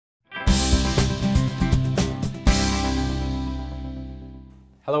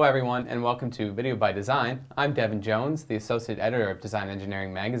Hello everyone, and welcome to Video by Design. I'm Devin Jones, the Associate Editor of Design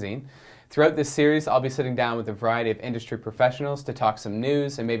Engineering Magazine. Throughout this series, I'll be sitting down with a variety of industry professionals to talk some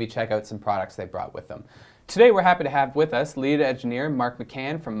news and maybe check out some products they brought with them. Today we're happy to have with us lead engineer Mark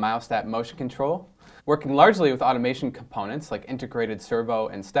McCann from Myostat Motion Control. Working largely with automation components like integrated servo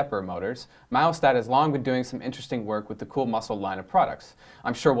and stepper motors, Myostat has long been doing some interesting work with the Cool Muscle line of products.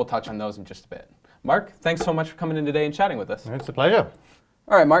 I'm sure we'll touch on those in just a bit. Mark, thanks so much for coming in today and chatting with us. It's a pleasure.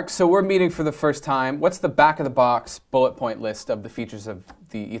 All right, Mark, so we're meeting for the first time. What's the back-of-the-box bullet point list of the features of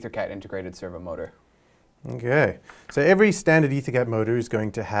the EtherCAT integrated servo motor? Okay, so every standard EtherCAT motor is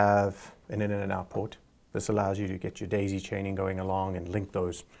going to have an in and an out port. This allows you to get your daisy chaining going along and link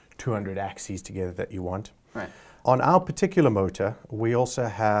those 200 axes together that you want. Right. On our particular motor, we also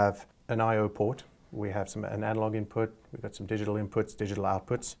have an I/O port. We have an analog input, we've got some digital inputs, digital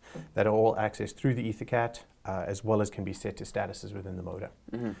outputs that are all accessed through the EtherCAT, as well as can be set to statuses within the motor.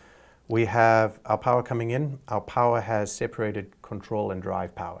 Mm-hmm. We have our power coming in. Our power has separated control and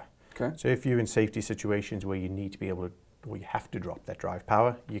drive power. Okay. So if you're in safety situations where you need to be able to, or you have to drop that drive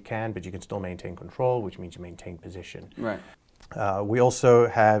power, you can, but you can still maintain control, which means you maintain position. Right. We also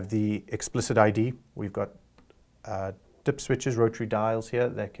have the explicit ID. We've got dip switches, rotary dials here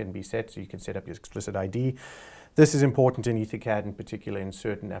that can be set, so you can set up your explicit ID. This is important in EtherCAT, in particular in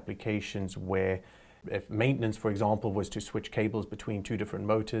certain applications where if maintenance, for example, was to switch cables between two different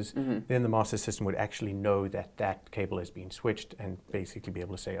motors, then the master system would actually know that that cable has been switched and basically be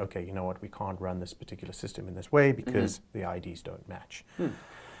able to say, okay, you know what, we can't run this particular system in this way because the IDs don't match.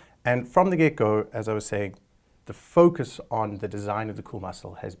 And from the get-go, as I was saying, the focus on the design of the Cool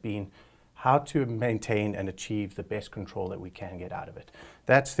Muscle has been how to maintain and achieve the best control that we can get out of it.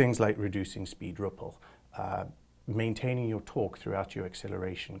 That's things like reducing speed ripple, maintaining your torque throughout your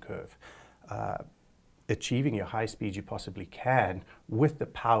acceleration curve, achieving your high speed you possibly can with the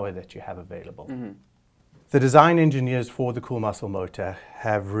power that you have available. The design engineers for the Cool Muscle motor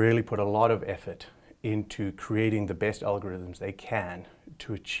have really put a lot of effort into creating the best algorithms they can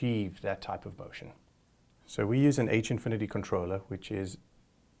to achieve that type of motion. So we use an H-infinity controller, which is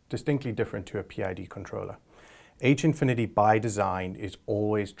distinctly different to a PID controller. H-infinity by design is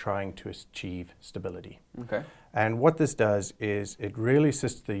always trying to achieve stability. Okay. And what this does is it really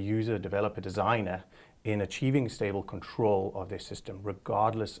assists the user, developer, designer in achieving stable control of their system,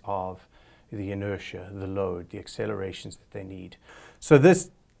 regardless of the inertia, the load, the accelerations that they need. So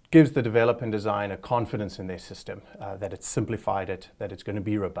this gives the developer and designer confidence in their system, that it's simplified it, that it's going to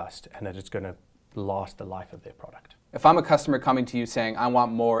be robust, and that it's going to last the life of their product. If I'm a customer coming to you saying, I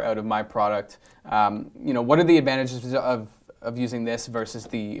want more out of my product, what are the advantages of using this versus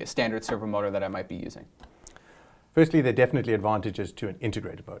the standard servo motor that I might be using? Firstly, there are definitely advantages to an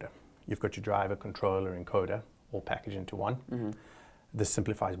integrated motor. You've got your driver, controller, encoder, all packaged into one. This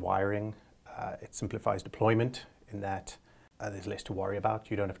simplifies wiring. It simplifies deployment in that there's less to worry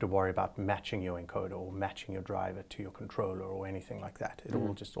about. You don't have to worry about matching your encoder or matching your driver to your controller or anything like that. It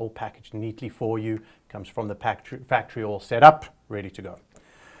all just all packaged neatly for you, comes from the factory all set up, ready to go.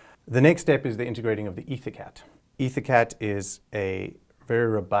 The next step is the integrating of the EtherCAT. EtherCAT is a very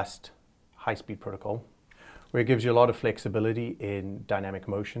robust high-speed protocol where it gives you a lot of flexibility in dynamic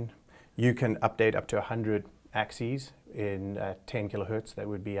motion. You can update up to 100 axes in 10 kilohertz. That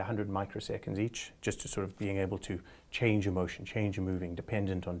would be 100 microseconds each, just to sort of being able to change your motion, change your moving,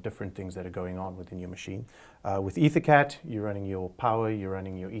 dependent on different things that are going on within your machine. With EtherCAT, you're running your power, you're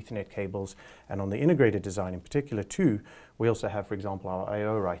running your Ethernet cables, and on the integrated design in particular too, we also have, for example, our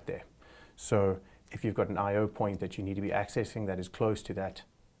I/O right there. So if you've got an I/O point that you need to be accessing that is close to that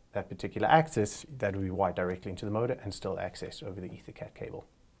particular axis, that will be wired directly into the motor and still access over the EtherCAT cable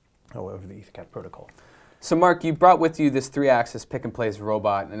or over the EtherCAT protocol. So Mark, you brought with you this 3-axis pick-and-place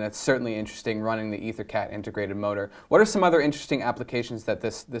robot, and it's certainly interesting running the EtherCAT integrated motor. What are some other interesting applications that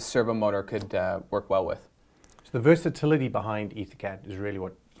this servo motor could work well with? So the versatility behind EtherCAT is really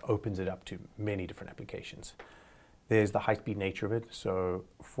what opens it up to many different applications. There's the high-speed nature of it, so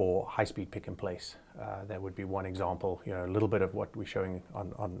for high-speed pick-and-place, that would be one example, a little bit of what we're showing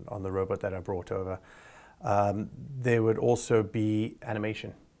on the robot that I brought over. There would also be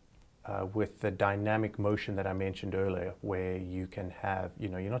animation. With the dynamic motion that I mentioned earlier, where you can have,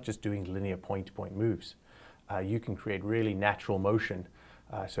 you're not just doing linear point-to-point moves. You can create really natural motion.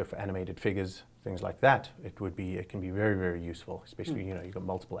 So for animated figures, things like that, it can be very, very useful, especially, you've got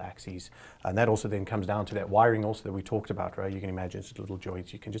multiple axes. And that also then comes down to that wiring also that we talked about, right? You can imagine it's little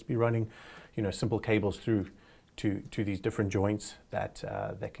joints. You can just be running, simple cables through to these different joints that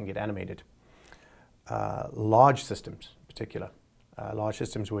can get animated. Large systems in particular. Large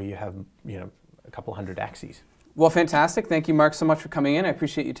systems where you have, a couple hundred axes. Well, fantastic. Thank you, Mark, so much for coming in. I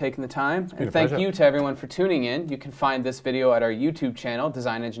appreciate you taking the time. And thank you to everyone for tuning in. You can find this video at our YouTube channel,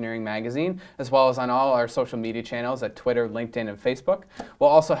 Design Engineering Magazine, as well as on all our social media channels at Twitter, LinkedIn, and Facebook. We'll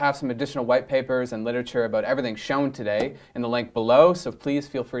also have some additional white papers and literature about everything shown today in the link below, so please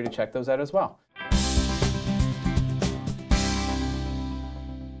feel free to check those out as well.